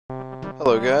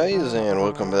Hello guys, and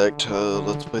welcome back to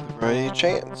Let's Play the Variety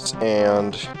Chance.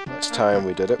 And last time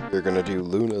we did it, we were gonna do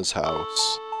Luna's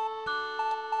house.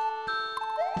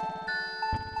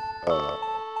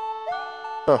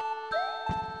 Huh.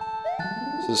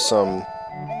 This is some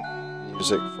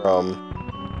music from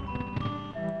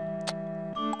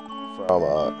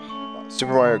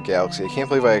Super Mario Galaxy. I can't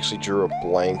believe I actually drew a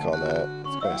blank on that.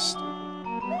 It's kind of stupid.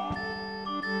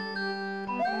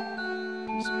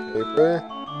 Piece of paper.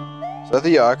 Is that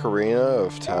the Ocarina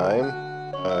of Time?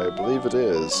 I believe it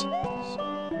is.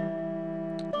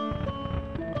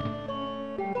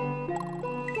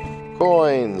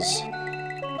 Coins!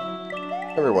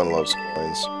 Everyone loves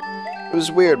coins. It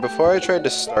was weird, before I tried to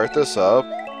start this up,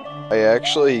 I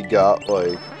actually got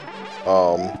like,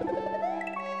 oh,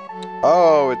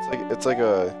 it's like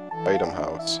a item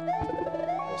house.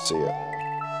 I see it.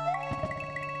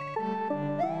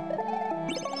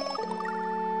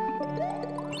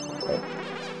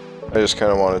 I just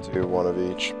kind of wanted to do one of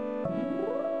each.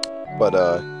 But,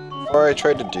 before I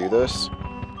tried to do this,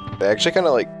 I actually kind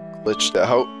of, like, glitched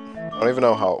out. I don't even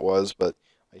know how it was, but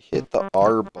I hit the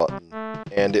R button,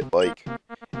 and it, like, it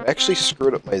actually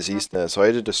screwed up my ZSNES, so I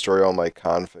had to destroy all my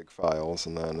config files,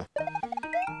 and then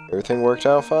everything worked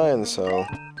out fine, so...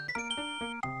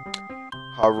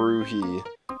 Haruhi.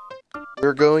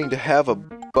 We're going to have a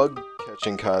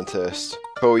bug-catching contest.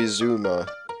 Koizumi.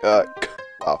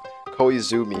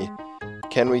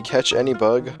 Can we catch any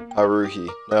bug? Haruhi.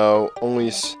 No,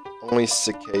 only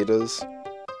cicadas.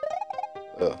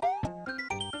 Ugh.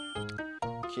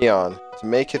 Keon, to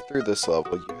make it through this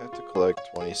level, you have to collect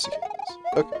 20 cicadas.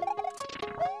 Okay.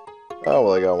 Oh,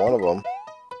 well, I got one of them.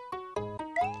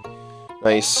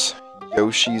 Nice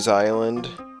Yoshi's Island.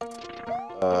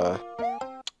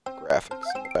 Graphics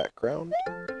in the background.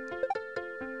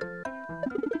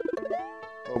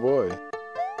 Oh boy.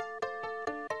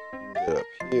 Get up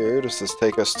here. Does this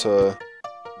take us to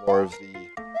more of the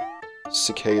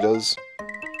cicadas?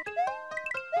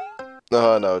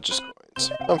 No, just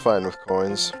coins. I'm fine with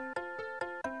coins.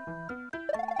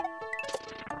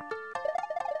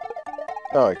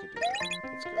 Oh, I could do that.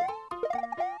 That's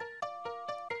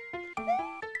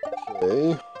good.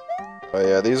 Okay. Oh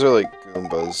yeah, these are like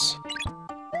Goombas.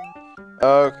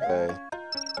 Okay.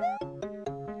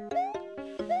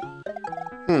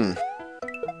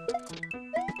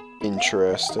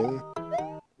 Interesting.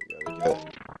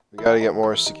 We gotta get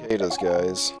more cicadas,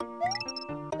 guys.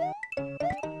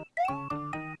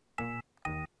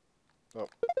 Oh,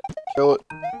 kill it.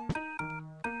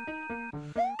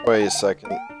 Wait a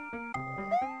second.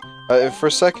 For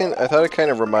a second, I thought it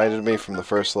kind of reminded me from the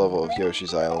first level of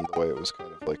Yoshi's Island, the way it was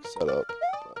kind of like set up.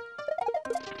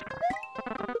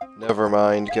 But never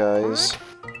mind, guys.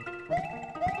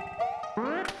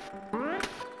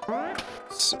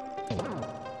 Let's see.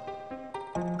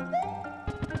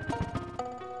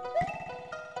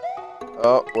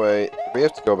 Oh, wait. We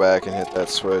have to go back and hit that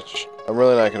switch. I'm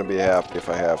really not going to be happy if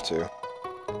I have to.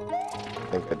 I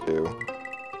think I do.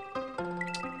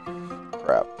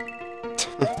 Crap.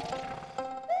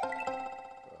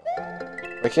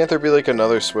 Why can't there be like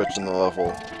another switch in the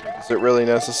level? Is it really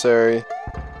necessary?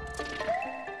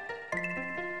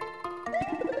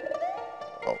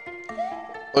 Oh.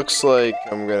 Looks like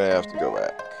I'm going to have to go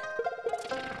back.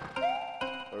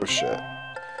 Oh shit.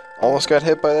 Almost got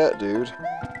hit by that dude.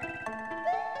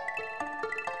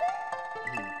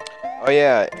 Oh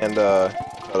yeah, and I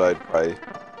thought I'd probably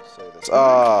say this.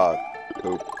 Ah,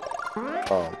 poop.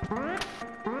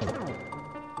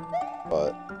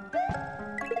 But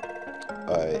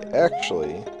I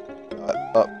actually got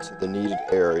up to the needed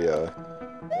area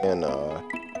in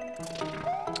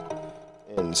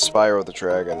Spyro the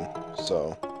Dragon,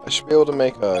 so I should be able to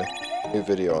make a new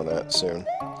video on that soon.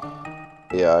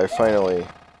 Yeah, I finally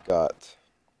got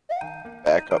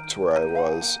back up to where I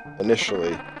was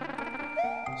initially.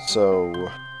 So,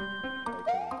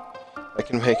 I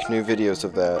can make new videos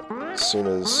of that as soon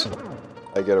as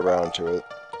I get around to it.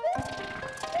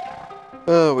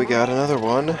 Oh, we got another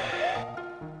one.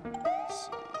 Let's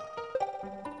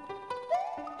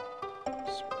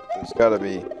see. There's gotta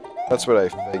be... That's what I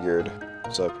figured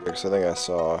was up here, because I think I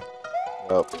saw...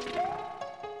 Oh.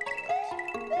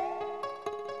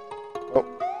 Oh.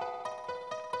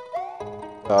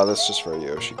 Ah, that's just for a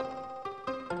Yoshi.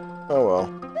 Oh well.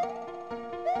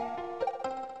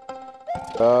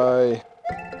 Die.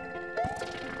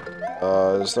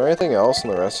 Is there anything else in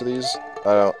the rest of these?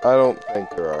 I don't think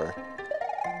there are.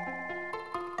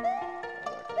 I'm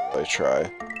not gonna really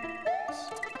try.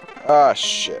 Ah,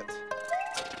 shit.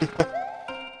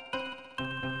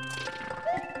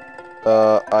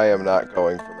 I am not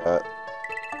going for that.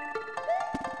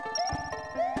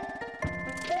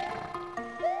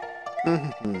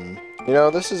 You know,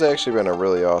 this has actually been a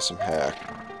really awesome hack.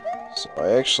 So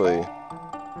I actually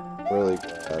really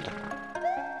glad.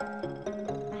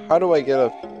 How do I get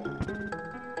up here?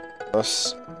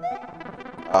 Let's...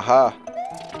 Aha!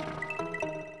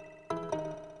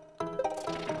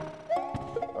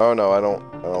 Oh no, I don't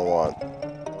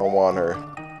want her.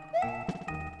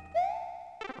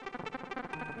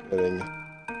 Kidding.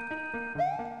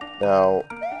 Now,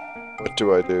 what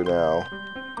do I do now?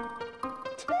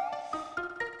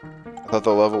 I thought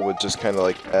the level would just kind of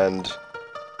like end.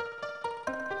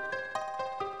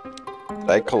 Did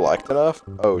I collect enough?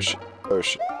 Oh shit. Oh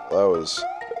shit. That was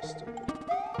stupid.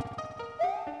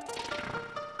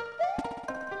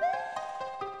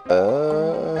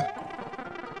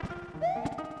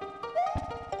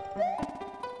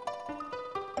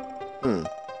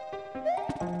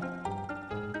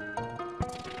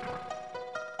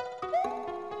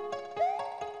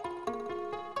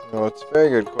 Well, it's a very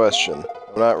good question.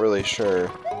 I'm not really sure.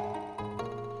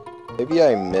 Maybe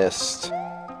I missed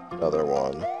another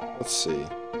one. Let's see.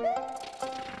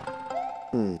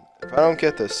 If I don't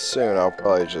get this soon, I'll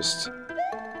probably just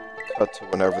cut to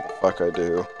whenever the fuck I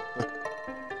do.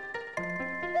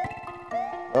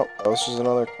 Oh, that was just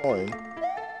another coin.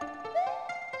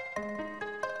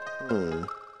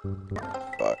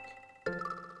 Fuck.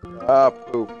 Ah,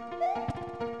 poop.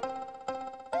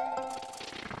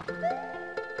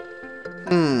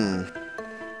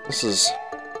 This is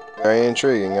very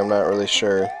intriguing. I'm not really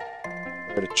sure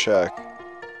where to check.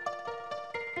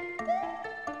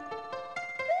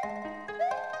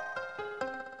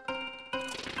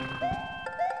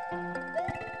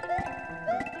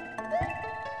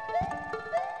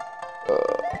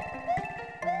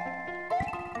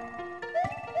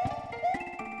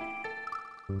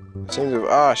 Seems to...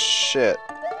 Ah, shit.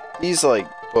 These, like,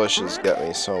 bushes get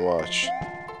me so much.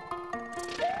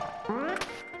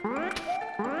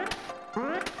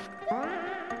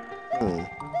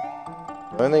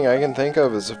 The only thing I can think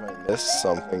of is if I missed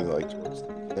something, like, towards the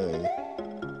beginning.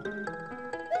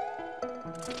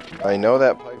 I know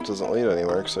that pipe doesn't lead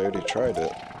anywhere, because I already tried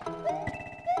it.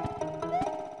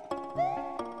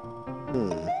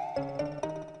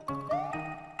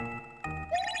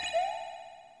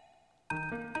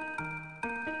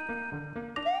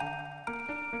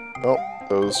 Nope,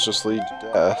 those just lead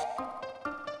to death.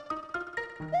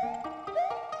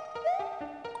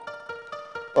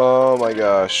 Oh my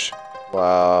gosh.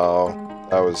 Wow.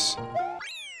 That was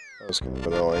kind of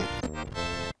annoying.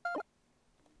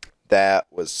 That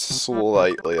was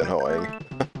slightly annoying.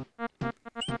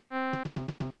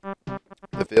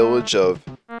 The village of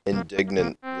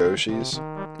indignant Yoshis.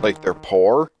 Like, they're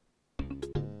poor?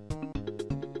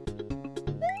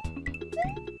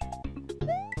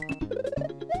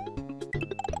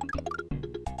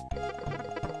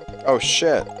 Oh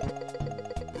shit.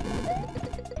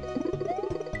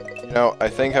 You know, I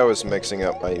think I was mixing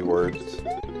up my words.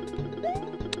 I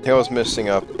think I was mixing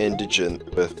up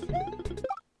indigent with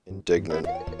indignant.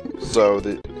 So,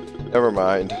 never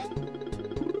mind.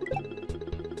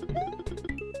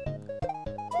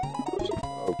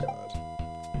 Oh god.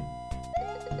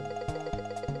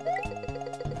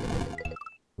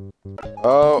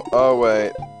 Oh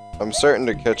wait. I'm starting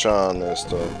to catch on as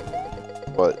to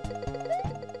what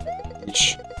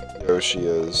each Yoshi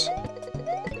is.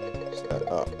 Is that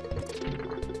up?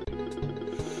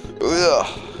 Ugh.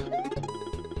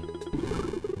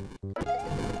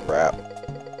 Crap.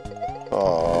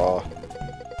 Aww.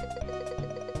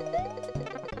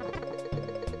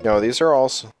 No, these are all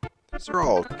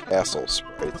castle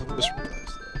sprites. I just realized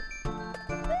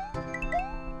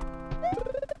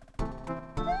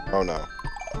that. Oh no.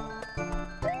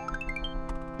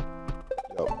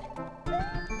 Yup.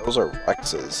 Those are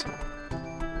Rexes.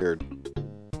 Weird.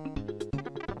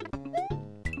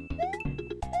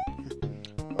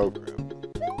 Oh crap.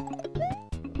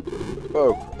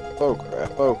 Oh crap. Oh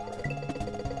crap. Oh crap.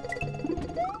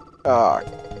 Ah.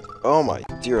 Oh my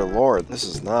dear lord, this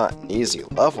is not an easy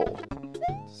level,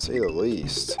 to say the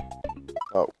least.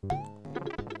 Oh.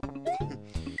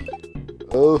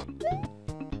 Oh.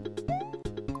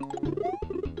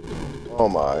 Oh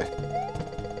my.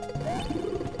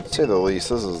 To say the least,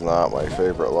 this is not my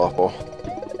favorite level.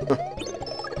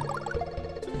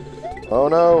 Oh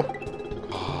no!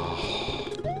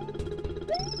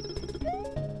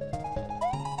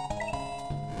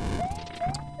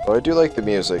 Oh, I do like the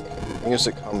music. The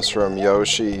music comes from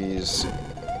Yoshi's...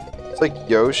 It's like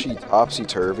Yoshi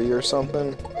Topsy-Turvy or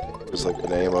something. It was like the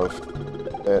name of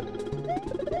it.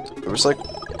 It was like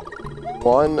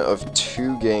one of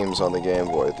 2 games on the Game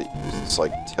Boy that used this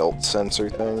like tilt sensor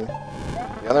thing.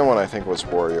 The other one I think was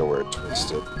Wario where it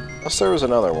twisted. Unless there was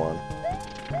another one.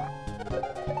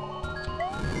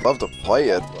 I'd love to play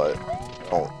it, but I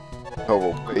don't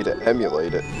know a way to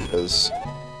emulate it because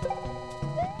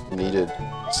you needed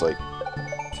this like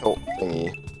tilt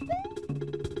thingy.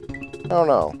 I don't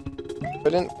know. If I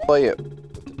didn't play it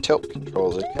with the tilt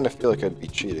controls, I'd kind of feel like I'd be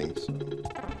cheating. So.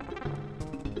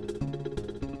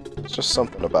 It's just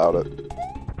something about it.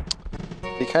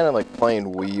 It'd be kind of like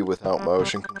playing Wii without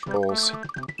motion controls.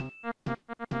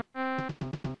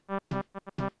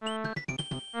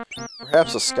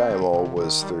 Perhaps a Sky Mole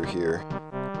was through here.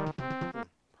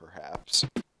 Perhaps.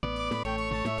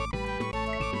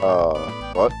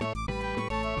 What?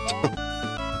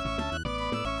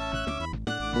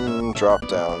 Drop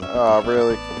down. Ah,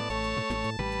 really?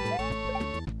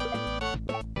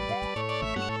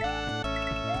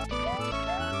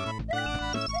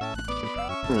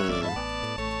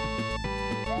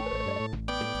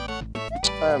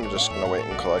 I'm just gonna wait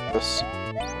and collect this.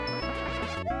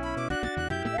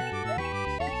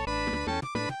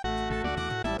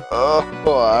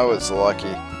 Oh, I was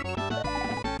lucky.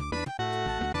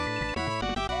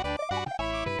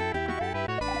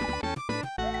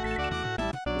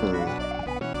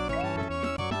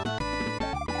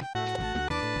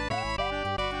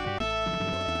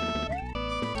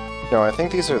 No, I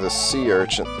think these are the sea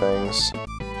urchin things.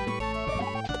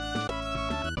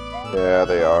 Yeah,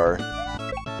 they are.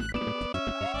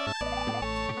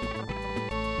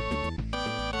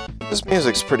 This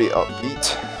music's pretty upbeat.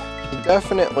 He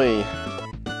definitely...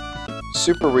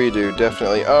 Super Redo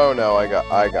definitely... Oh no, I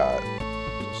got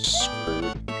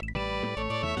screwed.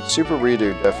 Super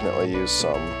Redo definitely used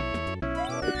some,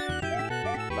 like,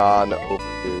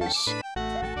 non-overuse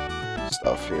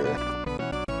stuff here.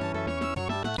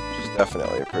 Which is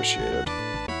definitely appreciated.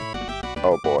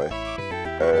 Oh boy.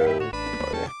 Oh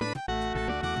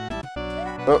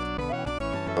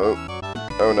boy.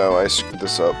 Oh no, I screwed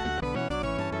this up.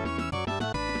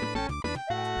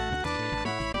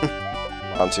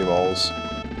 Monty Moles.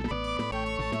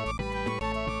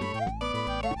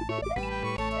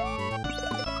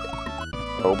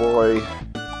 Oh boy.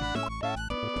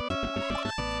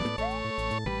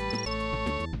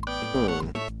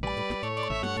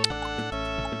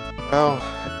 Well,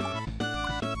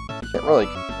 can't really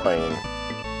complain.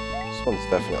 This one's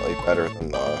definitely better than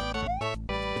the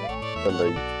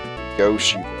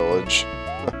Yoshi village.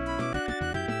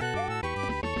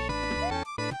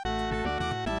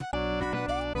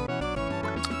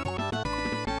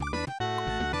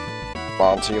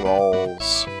 Monty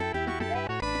Moles.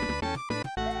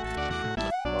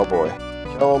 Oh boy.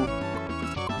 Kill him.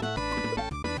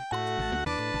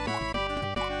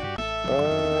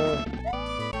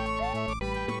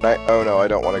 Oh no, I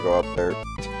don't want to go up there.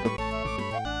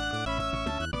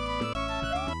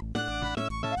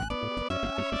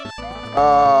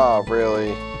 Ah,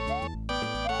 really?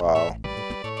 Wow.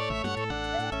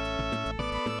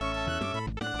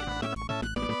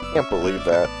 Can't believe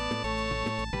that.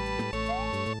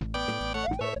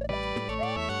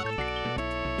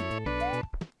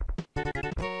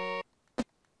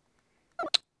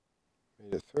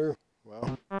 Made it through.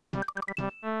 Well.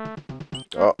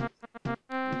 Oh.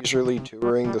 Leisurely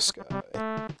touring the sky.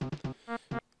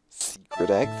 Secret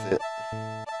exit.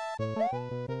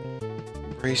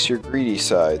 Embrace your greedy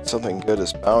side. Something good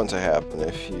is bound to happen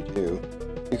if you do.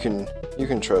 You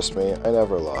can trust me. I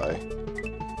never lie.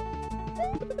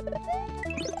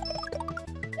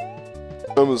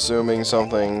 I'm assuming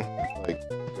something like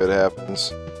good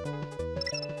happens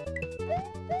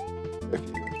if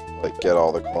you like get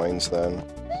all the coins. Then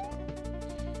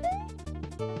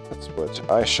that's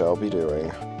what I shall be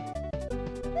doing.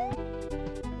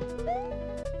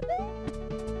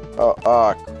 Oh,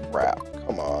 ah, crap.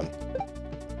 Come on.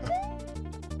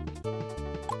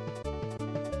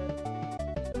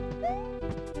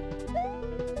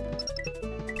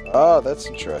 Ah, that's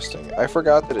interesting. I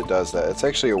forgot that it does that. It's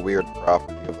actually a weird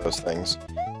property of those things.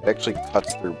 It actually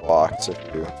cuts through blocks if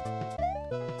you...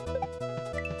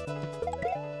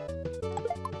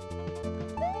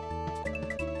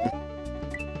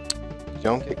 You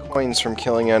don't get coins from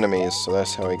killing enemies, so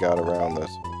that's how he got around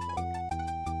this.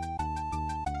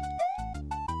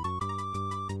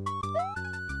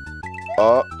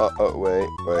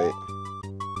 Wait.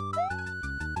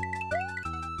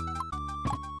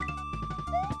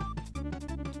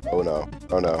 Oh no.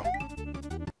 Oh no.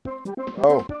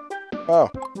 Oh. Oh.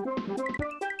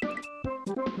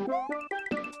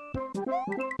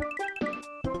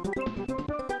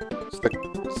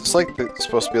 Is this like it's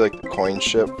supposed to be like the coin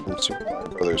ship from Super Mario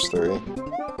Bros. 3?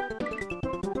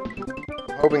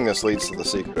 I'm hoping this leads to the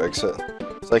secret exit,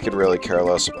 so I could really care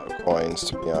less about coins,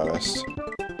 to be honest.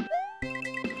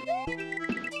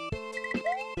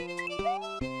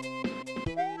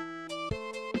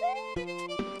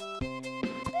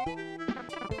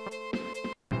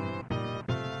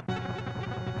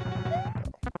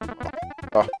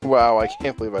 Oh, wow, I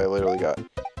can't believe I literally got...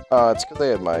 it's because I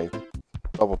had my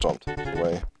double jump taken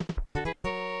away. I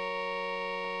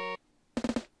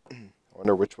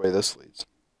wonder which way this leads.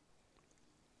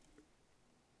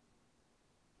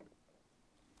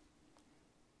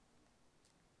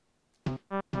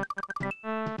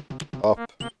 Up.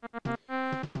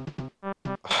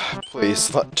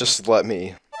 Please, just let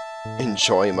me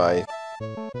enjoy my...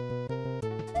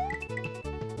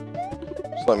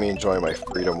 Just let me enjoy my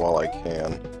freedom while I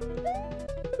can.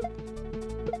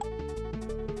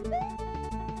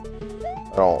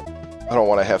 I don't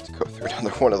want to have to go through another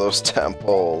one of those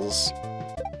temples.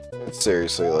 It's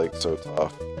seriously, like, so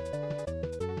tough.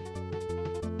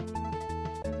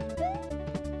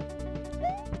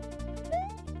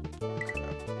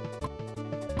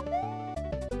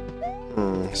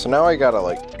 So now I gotta,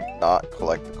 like, not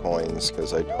collect the coins,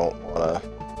 because I don't want to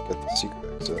get the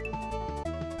secret exit.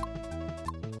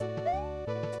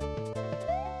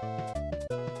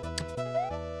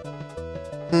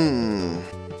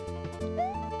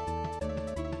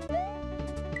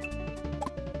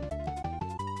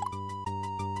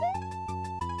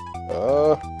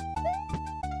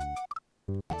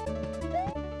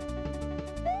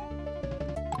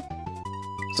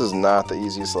 This is not the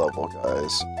easiest level,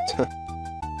 guys. To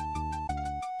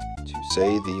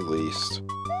say the least.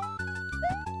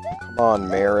 Come on,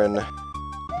 Marin.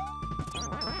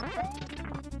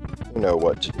 You know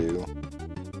what to do.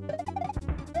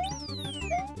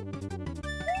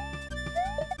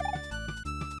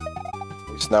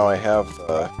 At least now I have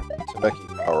the Tanuki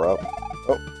power-up.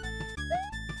 Oh.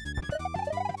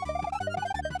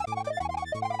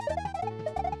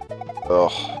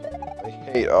 Ugh. I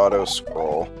hate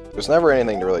auto-scroll. There's never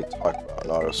anything to really talk about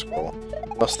in auto-scroll.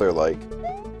 Unless they're, like,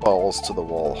 balls to the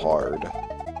wall hard.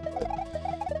 But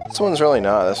this one's really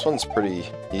not. This one's pretty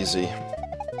easy.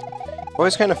 I've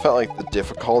always kind of felt like the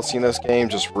difficulty in this game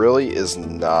just really is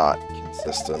not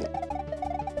consistent.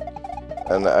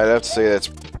 And I'd have to say that's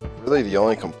really the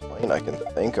only complaint I can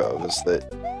think of, is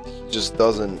that he just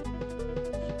doesn't...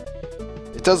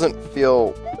 It doesn't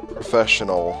feel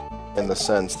professional in the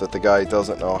sense that the guy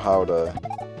doesn't know how to...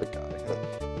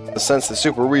 In the sense that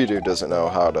Super Weirdo doesn't know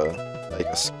how to make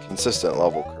a consistent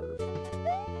level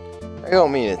curve. I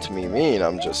don't mean it to be mean,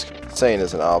 I'm just saying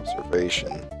as an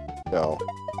observation. You know,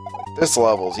 this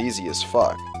level's easy as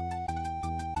fuck.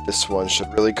 This one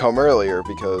should really come earlier,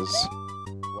 because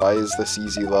why is this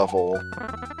easy level,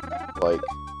 like,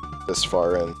 this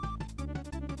far in?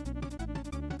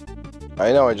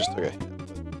 I know I just took a hit,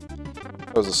 but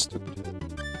that was a stupid hit.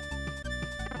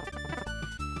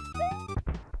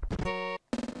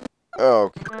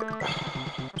 Okay.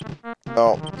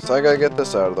 No, so I gotta get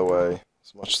this out of the way,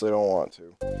 as much as I don't want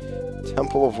to.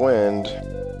 Temple of Wind.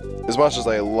 As much as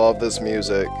I love this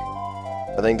music,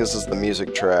 I think this is the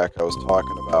music track I was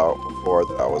talking about before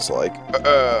that I was like, in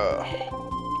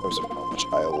terms of how much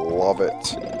I love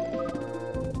it.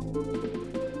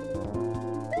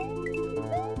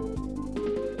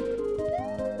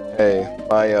 Hey,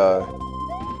 my,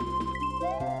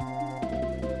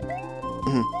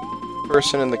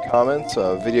 person in the comments,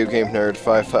 Video Game Nerd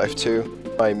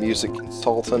 552, my music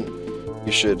consultant,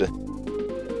 you should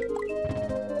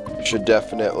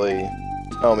definitely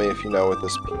tell me if you know what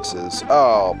this piece is.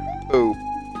 Oh, poop.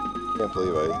 Can't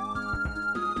believe I...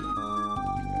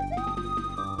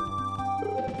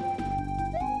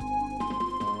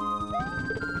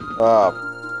 Ah,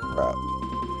 crap.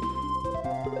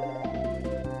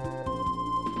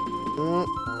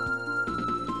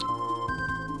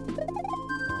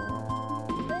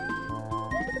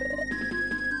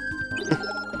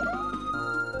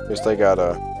 At least I got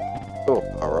a little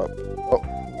power up.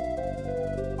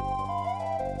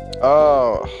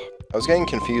 Oh, I was getting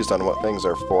confused on what things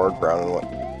are foreground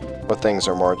and what things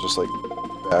are more just like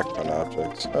background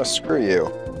objects. Oh, screw you.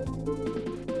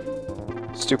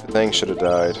 Stupid thing should have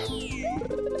died.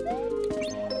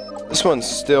 This one's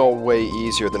still way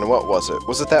easier than, what was it?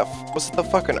 Was it the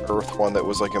fucking Earth one that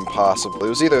was like impossible? It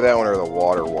was either that one or the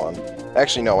water one.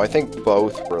 Actually, no, I think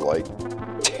both were like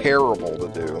terrible to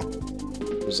do.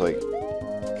 It was like,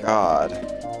 God.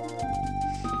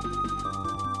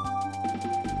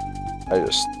 I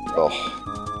just, ugh.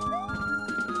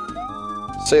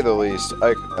 To say the least,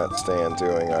 I could not stand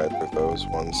doing either of those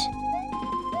ones.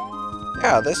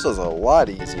 Yeah, this was a lot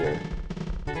easier.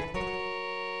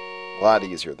 A lot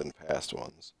easier than past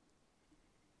ones.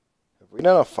 Have we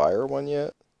done a fire one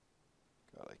yet?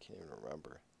 can't even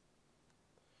remember.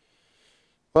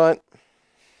 But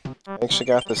I actually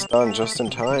got this done just in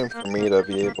time for me to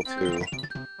be able to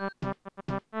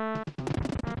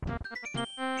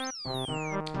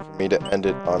end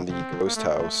it on the ghost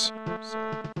house.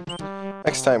 So,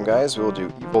 next time, guys, we will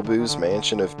do Evil Boo's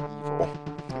Mansion of Evil.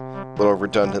 A little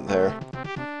redundant there.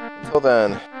 Until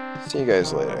then, see you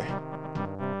guys later.